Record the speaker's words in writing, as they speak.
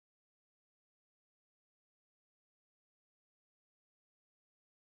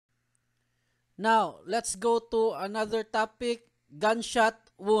Now, let's go to another topic, gunshot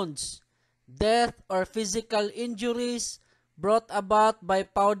wounds, death or physical injuries brought about by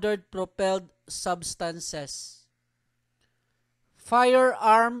powdered propelled substances.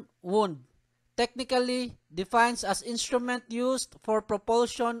 Firearm wound, technically defines as instrument used for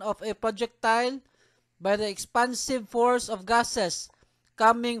propulsion of a projectile by the expansive force of gases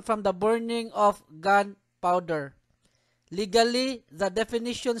coming from the burning of gunpowder. Legally, the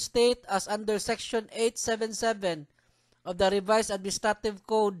definition states as under Section 877 of the Revised Administrative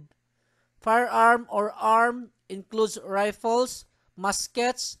Code, firearm or arm includes rifles,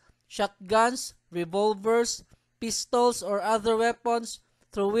 muskets, shotguns, revolvers, pistols, or other weapons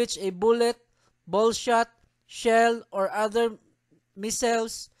through which a bullet, ball shot, shell, or other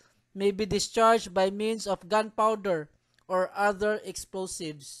missiles may be discharged by means of gunpowder or other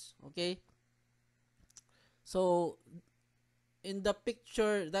explosives. Okay? So, in the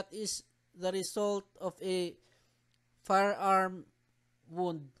picture, that is the result of a firearm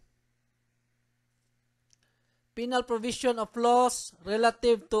wound. Penal provision of laws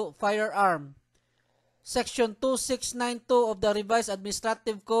relative to firearm. Section 2692 of the Revised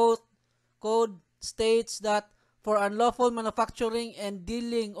Administrative Code states that for unlawful manufacturing and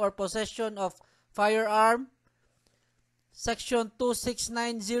dealing or possession of firearm, Section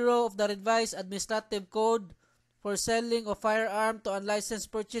 2690 of the Revised Administrative Code for selling of firearm to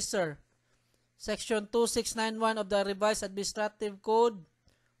unlicensed purchaser. Section 2691 of the Revised Administrative Code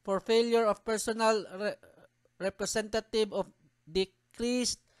for failure of personal representative of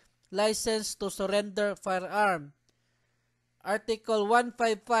decreased license to surrender firearm. Article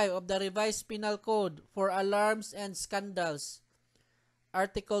 155 of the Revised Penal Code for alarms and scandals.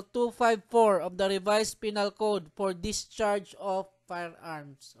 Article 254 of the Revised Penal Code for discharge of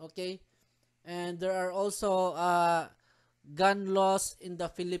firearms. Okay? And there are also gun laws in the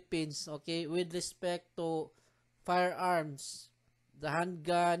Philippines, okay, with respect to firearms, the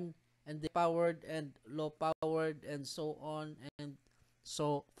handgun, and the powered and low powered, and so on and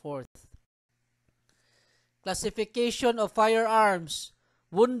so forth. Classification of firearms: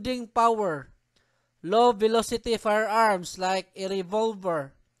 wounding power, low velocity firearms like a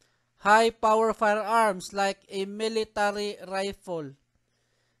revolver, high power firearms like a military rifle.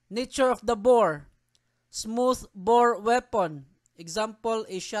 Nature of the bore: smooth bore weapon, example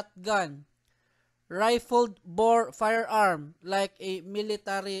a shotgun. Rifled bore firearm like a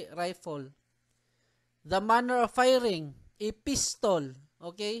military rifle. The manner of firing: a pistol,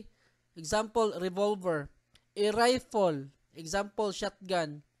 okay, example revolver. A rifle, example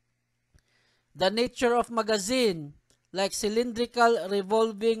shotgun. The nature of magazine, like cylindrical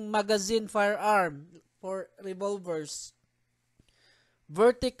revolving magazine firearm for revolvers.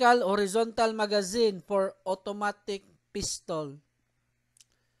 Vertical horizontal magazine for automatic pistol.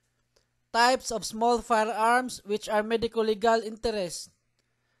 Types of small firearms which are medico-legal interest: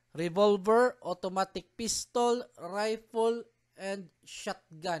 revolver, automatic pistol, rifle, and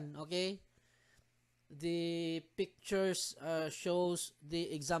shotgun. Okay? The pictures shows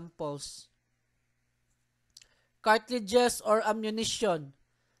the examples. Cartridges or ammunition.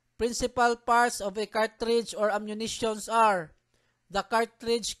 Principal parts of a cartridge or ammunitions are the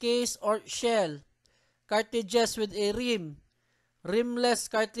cartridge case or shell, cartridges with a rim,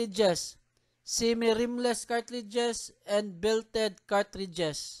 rimless cartridges, semi-rimless cartridges, and belted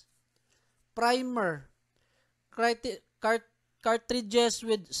cartridges. Primer, cartridges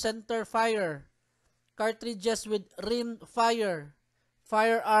with center fire, cartridges with rim fire,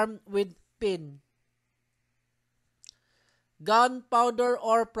 firearm with pin. Gunpowder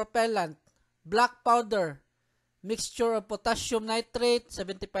or propellant: black powder, mixture of potassium nitrate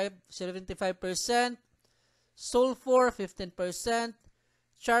 75%, sulfur 15%,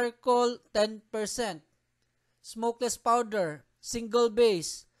 charcoal 10%. Smokeless powder, single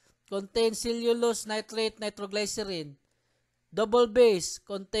base, contains cellulose nitrate nitroglycerin. Double base,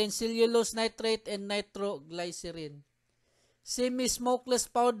 contains cellulose nitrate and nitroglycerin. Semi-smokeless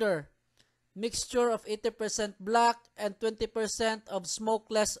powder, mixture of 80% black and 20% of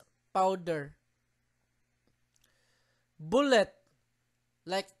smokeless powder. Bullet,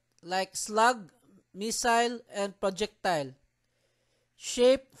 like slug, missile, and projectile.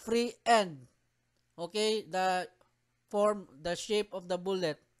 Shape, free end. Okay, the shape of the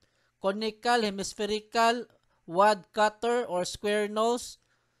bullet. Conical, hemispherical, wad cutter or square nose,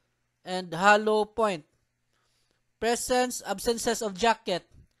 and hollow point. Presence, absences of jacket.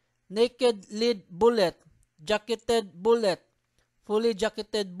 Naked lead bullet, jacketed bullet, fully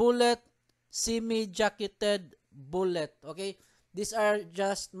jacketed bullet, semi-jacketed bullet. Okay? These are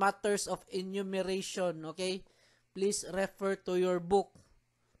just matters of enumeration. Okay? Please refer to your book.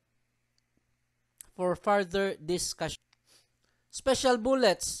 for further discussion. Special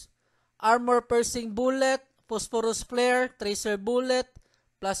bullets: armor piercing bullet, phosphorus flare, tracer bullet,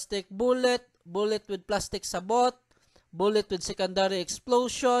 plastic bullet, bullet with plastic sabot, bullet with secondary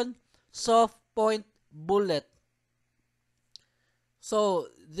explosion, soft point bullet. So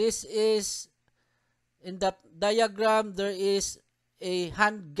this is, in the diagram, there is a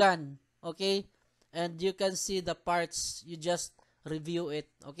handgun, okay? And you can see the parts. You just review it,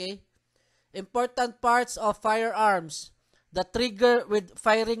 okay? Important parts of firearms: the trigger with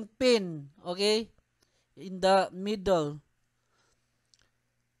firing pin, okay, in the middle,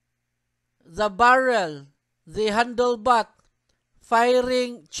 the barrel, the handle butt,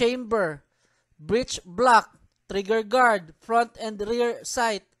 firing chamber, breech block, trigger guard, front and rear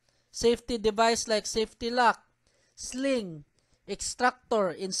sight, safety device like safety lock, sling,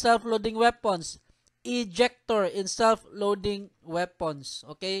 extractor in self-loading weapons, ejector in self-loading weapons.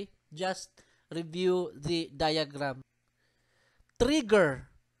 Okay? Just review the diagram.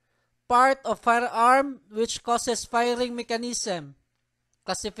 Trigger, part of firearm which causes firing mechanism.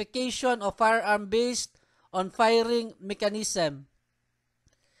 Classification of firearm based on firing mechanism.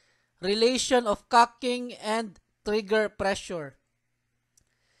 Relation of cocking and trigger pressure.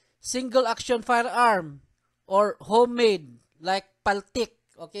 Single action firearm or homemade like paltik,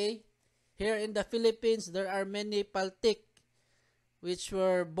 okay? Here in the Philippines, there are many paltik which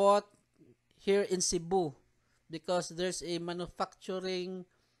were bought here in Cebu because there's a manufacturing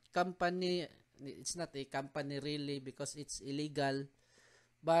company. It's not a company really because it's illegal,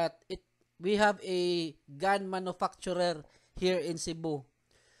 but we have a gun manufacturer here in Cebu.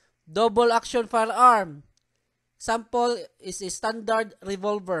 Double action firearm. Example is a standard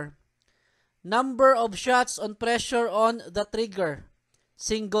revolver. Number of shots on pressure on the trigger.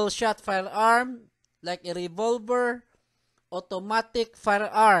 Single shot firearm like a revolver. Automatic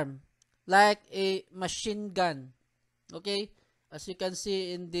firearm like a machine gun. Okay? As you can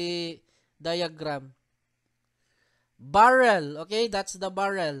see in the diagram. Barrel. Okay? That's the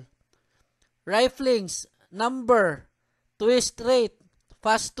barrel. Riflings. Number. Twist rate.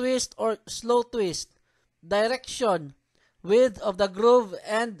 Fast twist or slow twist. Direction. Width of the groove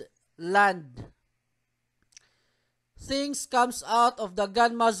and land. Things comes out of the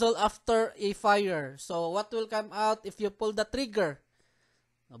gun muzzle after a fire. So what will come out if you pull the trigger?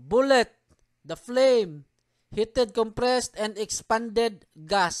 A bullet, the flame, heated, compressed, and expanded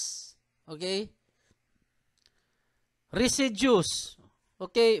gas. Okay? Residues.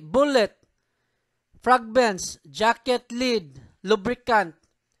 Okay, bullet, fragments, jacket lid, lubricant,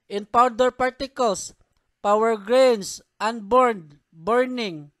 in powder particles, power grains, unburned,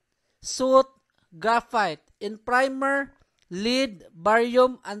 burning, soot, graphite, in primer, lead,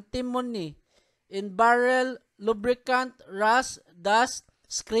 barium, antimony, in barrel, lubricant, rust, dust,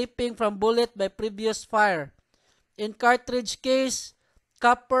 scraping from bullet by previous fire, in cartridge case,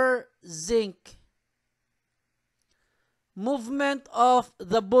 copper, zinc. Movement of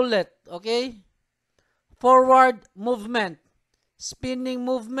the bullet, okay? Forward movement, spinning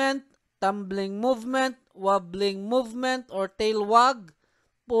movement, tumbling movement, wobbling movement or tail wag,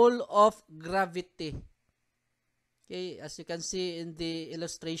 pull of gravity. Okay, as you can see in the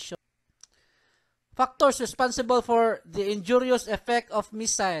illustration. Factors responsible for the injurious effect of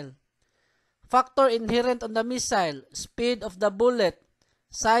missile. Factor inherent on the missile, speed of the bullet,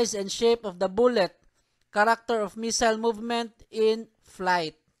 size and shape of the bullet, character of missile movement in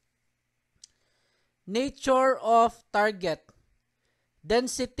flight. Nature of target,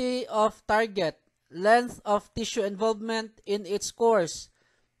 density of target, length of tissue involvement in its course,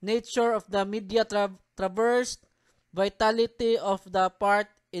 nature of the media traversed, vitality of the part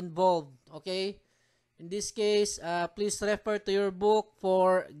involved. Okay? In this case, please refer to your book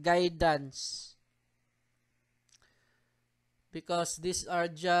for guidance. Because these are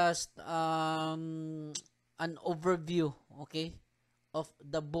just an overview, okay, of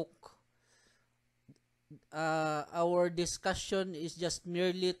the book. Our discussion is just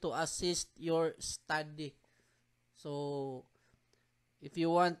merely to assist your study. So, if you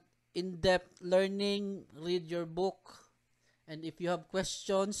want in-depth learning, read your book. And if you have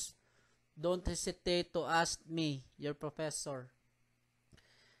questions, don't hesitate to ask me, your professor.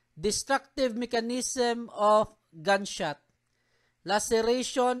 Destructive mechanism of gunshot.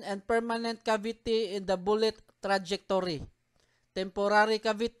 Laceration and permanent cavity in the bullet trajectory. Temporary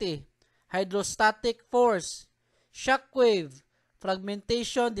cavity. Hydrostatic force. Shockwave.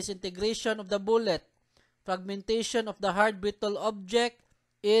 Fragmentation, disintegration of the bullet. Fragmentation of the hard brittle object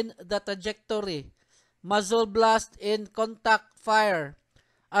in the trajectory. Muzzle blast in contact fire.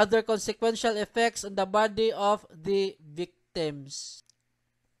 Other consequential effects on the body of the victims.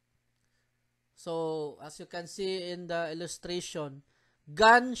 So, as you can see in the illustration,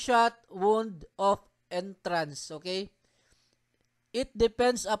 gunshot wound of entrance, okay? It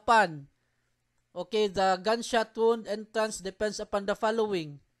depends upon, okay, the gunshot wound entrance depends upon the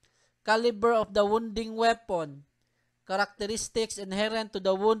following: caliber of the wounding weapon, characteristics inherent to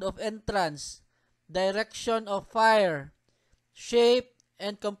the wound of entrance, direction of fire, shape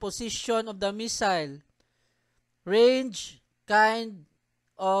and composition of the missile, range, kind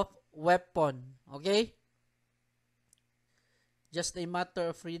of weapon. Okay? Just a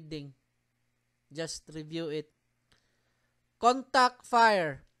matter of reading. Just review it. Contact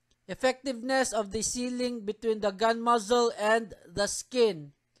fire. Effectiveness of the sealing between the gun muzzle and the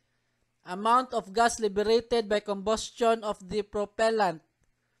skin. Amount of gas liberated by combustion of the propellant.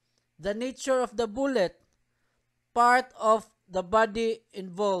 The nature of the bullet. Part of the body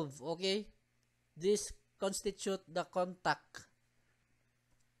involved. Okay? This constitute the contact.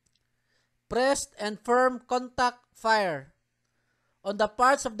 Pressed and firm contact fire. On the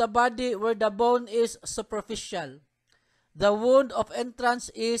parts of the body where the bone is superficial. The wound of entrance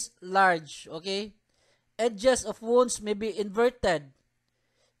is large. Okay? Edges of wounds may be inverted.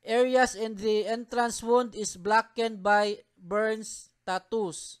 Areas in the entrance wound is blackened by burns,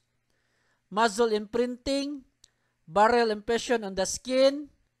 tattoos. Muzzle imprinting, barrel impression on the skin,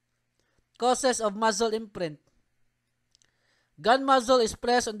 causes of muzzle imprint. Gun muzzle is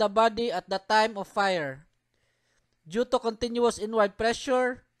pressed on the body at the time of fire. Due to continuous inward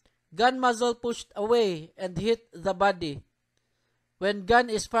pressure, gun muzzle pushed away and hit the body. When gun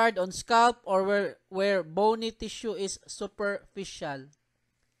is fired on scalp or where bony tissue is superficial.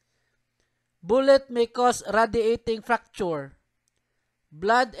 Bullet may cause radiating fracture.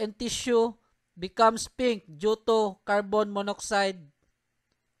 Blood and tissue becomes pink due to carbon monoxide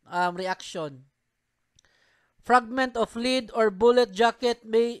reaction. Fragment of lead or bullet jacket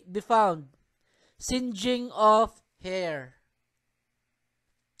may be found. Singeing of hair.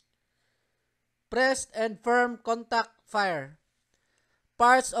 Pressed and firm contact fire.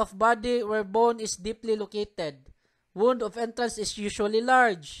 Parts of body where bone is deeply located. Wound of entrance is usually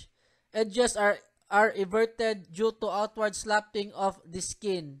large. Edges are everted due to outward slapping of the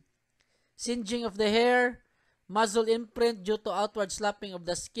skin. Singeing of the hair, muzzle imprint due to outward slapping of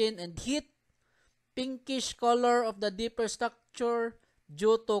the skin and heat. Pinkish color of the deeper structure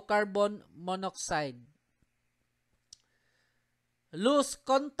due to carbon monoxide. Loose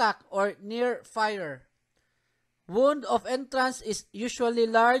contact or near fire. Wound of entrance is usually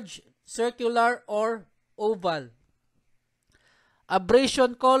large, circular, or oval.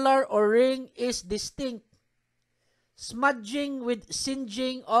 Abrasion color or ring is distinct. Smudging with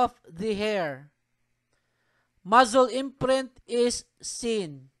singeing of the hair. Muzzle imprint is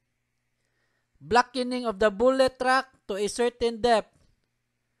seen. Blackening of the bullet track to a certain depth.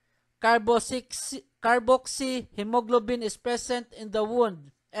 Carboxyhemoglobin is present in the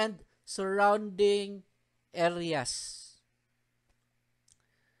wound and surrounding areas.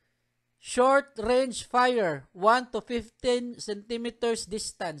 Short range fire, 1 to 15 centimeters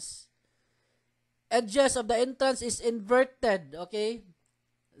distance. Edges of the entrance is inverted, okay?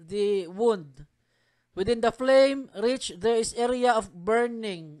 The wound. Within the flame reach, there is area of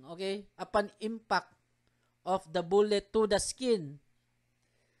burning, okay? Upon impact of the bullet to the skin.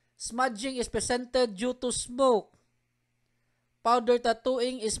 Smudging is presented due to smoke. Powder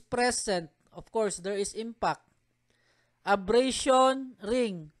tattooing is present. Of course, there is impact. Abrasion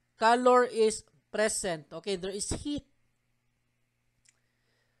ring. Color is present. Okay, there is heat.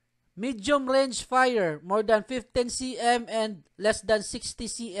 Medium range fire, more than 15 cm and less than 60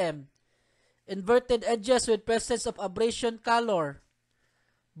 cm. Inverted edges with presence of abrasion color.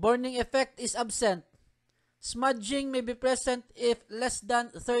 Burning effect is absent. Smudging may be present if less than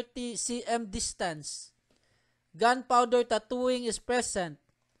 30 cm distance. Gunpowder tattooing is present.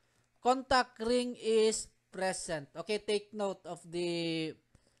 Contact ring is present. Okay, take note of the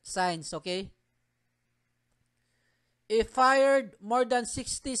signs, okay? If fired more than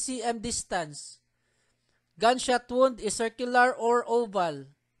 60 cm distance, gunshot wound is circular or oval.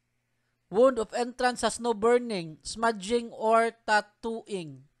 Wound of entrance has no burning, smudging, or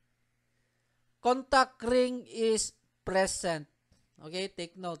tattooing. Contact ring is present. Okay,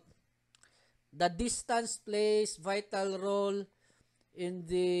 take note. The distance plays vital role in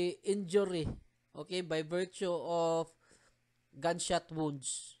the injury, okay, by virtue of gunshot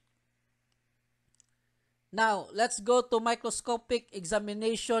wounds. Now, let's go to microscopic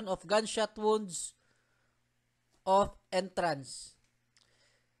examination of gunshot wounds of entrance.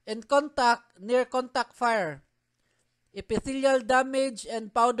 In contact, near contact fire, epithelial damage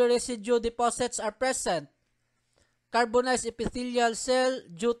and powder residue deposits are present. Carbonized epithelial cell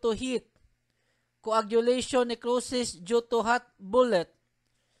due to heat. coagulation necrosis due to hot bullet,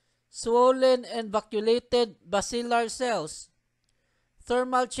 swollen and vacuolated basilar cells.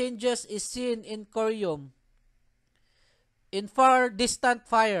 Thermal changes is seen in corium. In far distant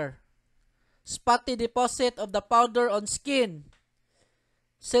fire, spotty deposit of the powder on skin,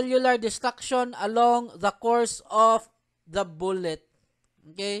 cellular destruction along the course of the bullet.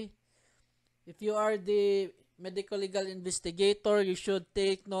 Okay? If you are the medical legal investigator, you should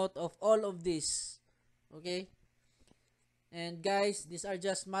take note of all of this. Okay? And guys, these are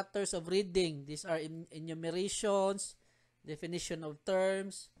just matters of reading. These are enumerations, definition of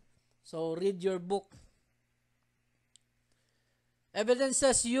terms. So read your book.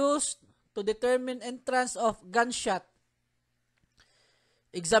 Evidences used to determine entrance of gunshot.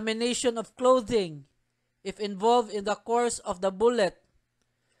 Examination of clothing, if involved in the course of the bullet.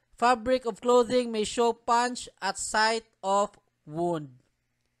 Fabric of clothing may show punch at site of wound.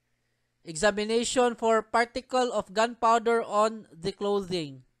 Examination for particle of gunpowder on the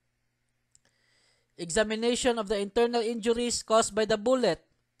clothing. Examination of the internal injuries caused by the bullet,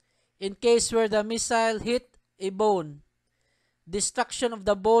 in case where the missile hit a bone. Destruction of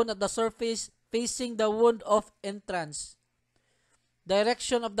the bone at the surface facing the wound of entrance.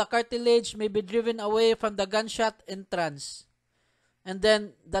 Direction of the cartilage may be driven away from the gunshot entrance. And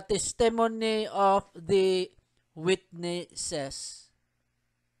then the testimony of the witnesses.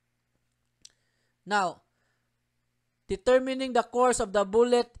 Now, determining the course of the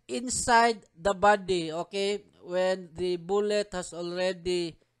bullet inside the body, okay, when the bullet has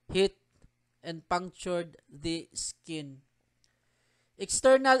already hit and punctured the skin.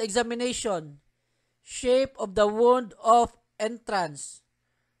 External examination, shape of the wound of entrance.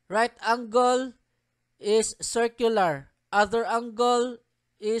 Right angle is circular. Other angle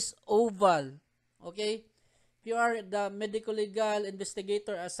is oval. Okay? If you are the medical legal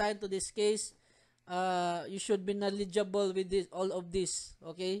investigator assigned to this case, you should be knowledgeable with this, all of this.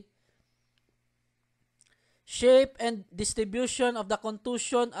 Okay? Shape and distribution of the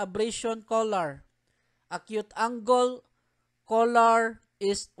contusion abrasion collar. Acute angle collar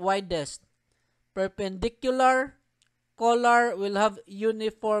is widest. Perpendicular collar will have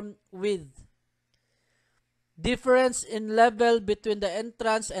uniform width. Difference in level between the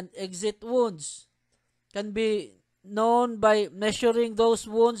entrance and exit wounds can be known by measuring those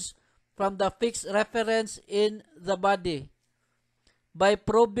wounds from the fixed reference in the body by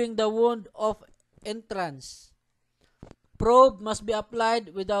probing the wound of entrance. Probe must be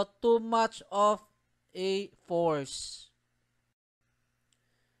applied without too much of a force.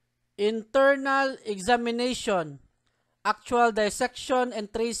 Internal examination, actual dissection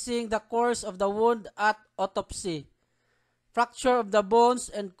and tracing the course of the wound at autopsy, fracture of the bones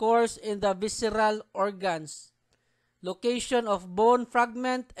and course in the visceral organs, location of bone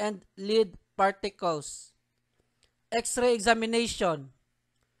fragment and lead particles. X-ray examination,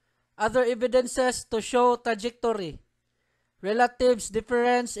 other evidences to show trajectory, relatives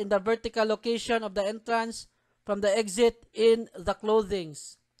difference in the vertical location of the entrance from the exit in the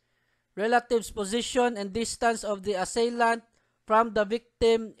clothings, relatives position and distance of the assailant from the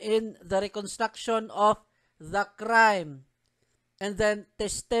victim in the reconstruction of the crime, and then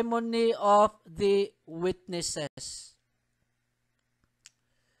testimony of the witnesses.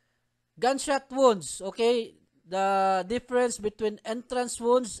 Gunshot wounds, okay, the difference between entrance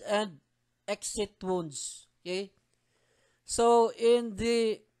wounds and exit wounds, okay. So in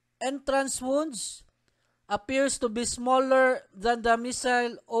the entrance wounds, appears to be smaller than the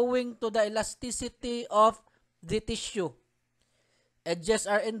missile owing to the elasticity of the tissue. Edges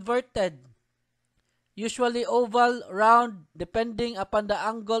are inverted, usually oval, round, depending upon the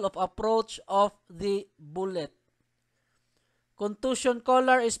angle of approach of the bullet. Contusion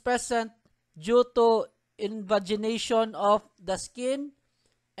collar is present due to invagination of the skin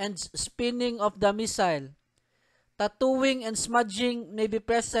and spinning of the missile. Tattooing and smudging may be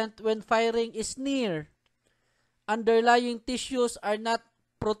present when firing is near. Underlying tissues are not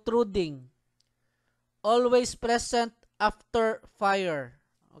protruding. Always present after fire.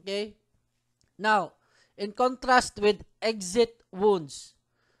 Okay? Now, in contrast with exit wounds,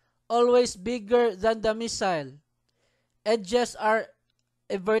 always bigger than the missile. Edges are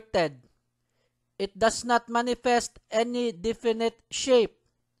everted. It does not manifest any definite shape.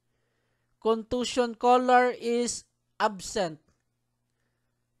 Contusion collar is absent.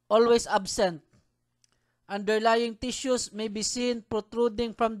 Always absent. Underlying tissues may be seen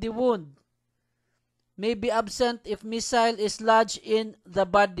protruding from the wound. May be absent if missile is lodged in the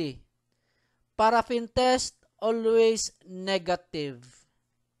body. Paraffin test, always negative.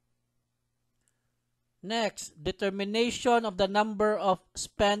 Next, determination of the number of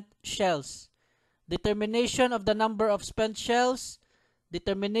spent shells. determination of the number of spent shells,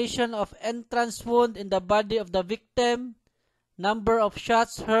 determination of entrance wound in the body of the victim, number of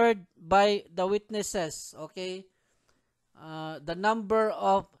shots heard by the witnesses, okay? The number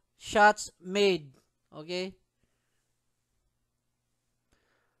of shots made, okay?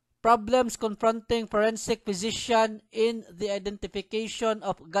 Problems confronting forensic physician in the identification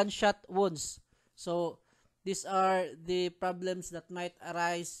of gunshot wounds. So, these are the problems that might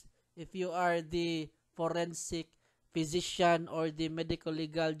arise if you are the forensic physician or the medical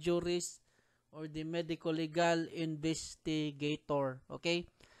legal jurist or the medical legal investigator. Okay?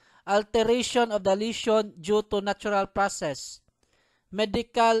 Alteration of the lesion due to natural process,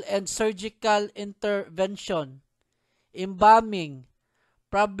 medical and surgical intervention, embalming,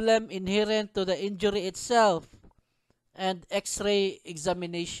 problem inherent to the injury itself, and X-ray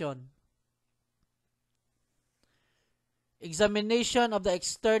examination. Examination of the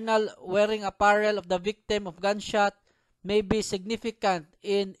external wearing apparel of the victim of gunshot may be significant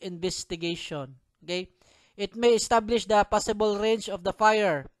in investigation. Okay? It may establish the possible range of the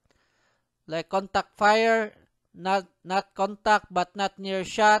fire, like contact fire, not contact but not near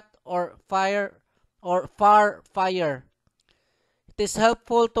shot, or fire or far fire. It is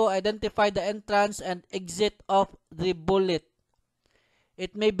helpful to identify the entrance and exit of the bullet.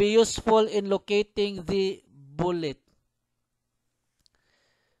 It may be useful in locating the bullet.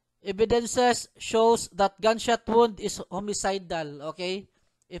 Evidences shows that gunshot wound is homicidal, okay?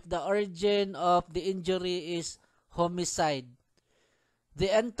 If the origin of the injury is homicide.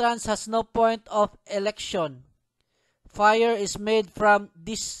 The entrance has no point of election. Fire is made from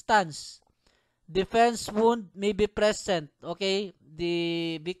distance. Defense wound may be present, okay?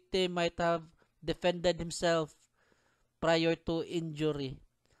 The victim might have defended himself prior to injury.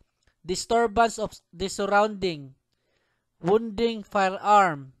 Disturbance of the surrounding. Wounding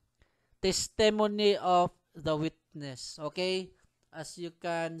firearm. Testimony of the witness. Okay? As you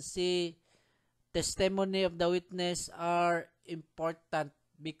can see, testimony of the witness are important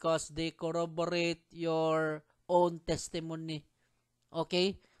because they corroborate your own testimony.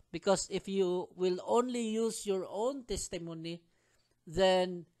 Okay? Because if you will only use your own testimony,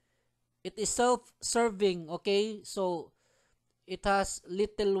 then it is self-serving. Okay? So, it has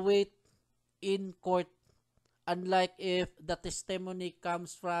little weight in court. Unlike if the testimony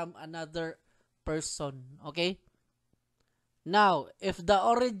comes from another person. Okay? Now, if the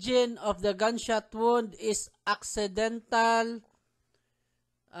origin of the gunshot wound is accidental,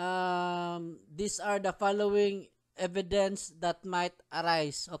 these are the following evidence that might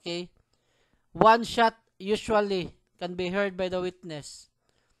arise. Okay? One shot usually can be heard by the witness.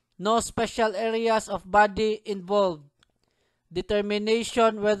 No special areas of body involved.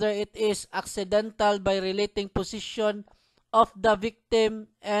 Determination whether it is accidental by relating position of the victim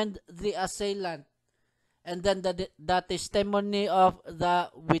and the assailant, and then the testimony of the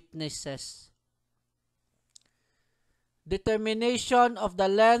witnesses. Determination of the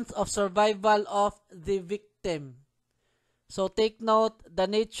length of survival of the victim. So take note, the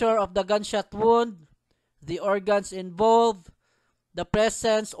nature of the gunshot wound, the organs involved, the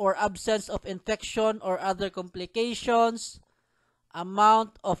presence or absence of infection or other complications,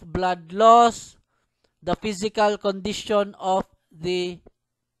 amount of blood loss, the physical condition of the.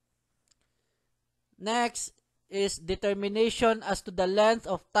 Next is determination as to the length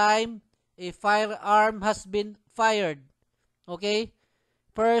of time a firearm has been fired. Okay?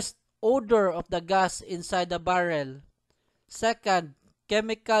 First, odor of the gas inside the barrel. Second,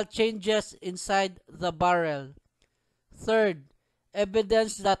 chemical changes inside the barrel. Third,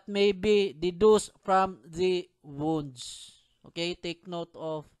 evidence that may be deduced from the wounds. Okay, take note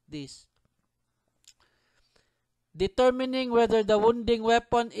of this. Determining whether the wounding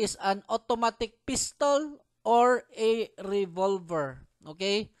weapon is an automatic pistol or a revolver.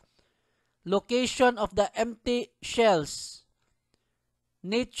 Okay? Location of the empty shells.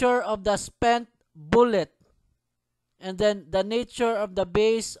 Nature of the spent bullet. And then the nature of the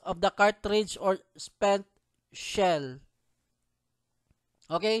base of the cartridge or spent shell.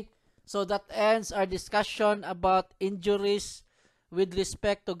 Okay? So that ends our discussion about injuries with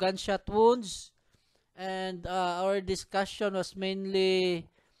respect to gunshot wounds. And our discussion was mainly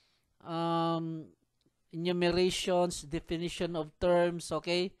enumerations, definition of terms,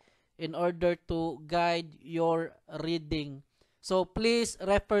 okay, in order to guide your reading. So please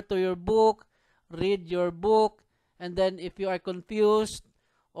refer to your book, read your book, and then if you are confused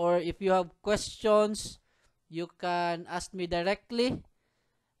or if you have questions, you can ask me directly.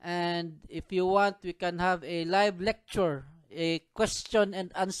 And if you want, we can have a live lecture, a question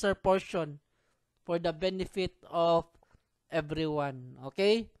and answer portion for the benefit of everyone.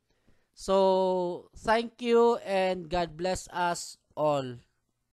 Okay? So, thank you and God bless us all.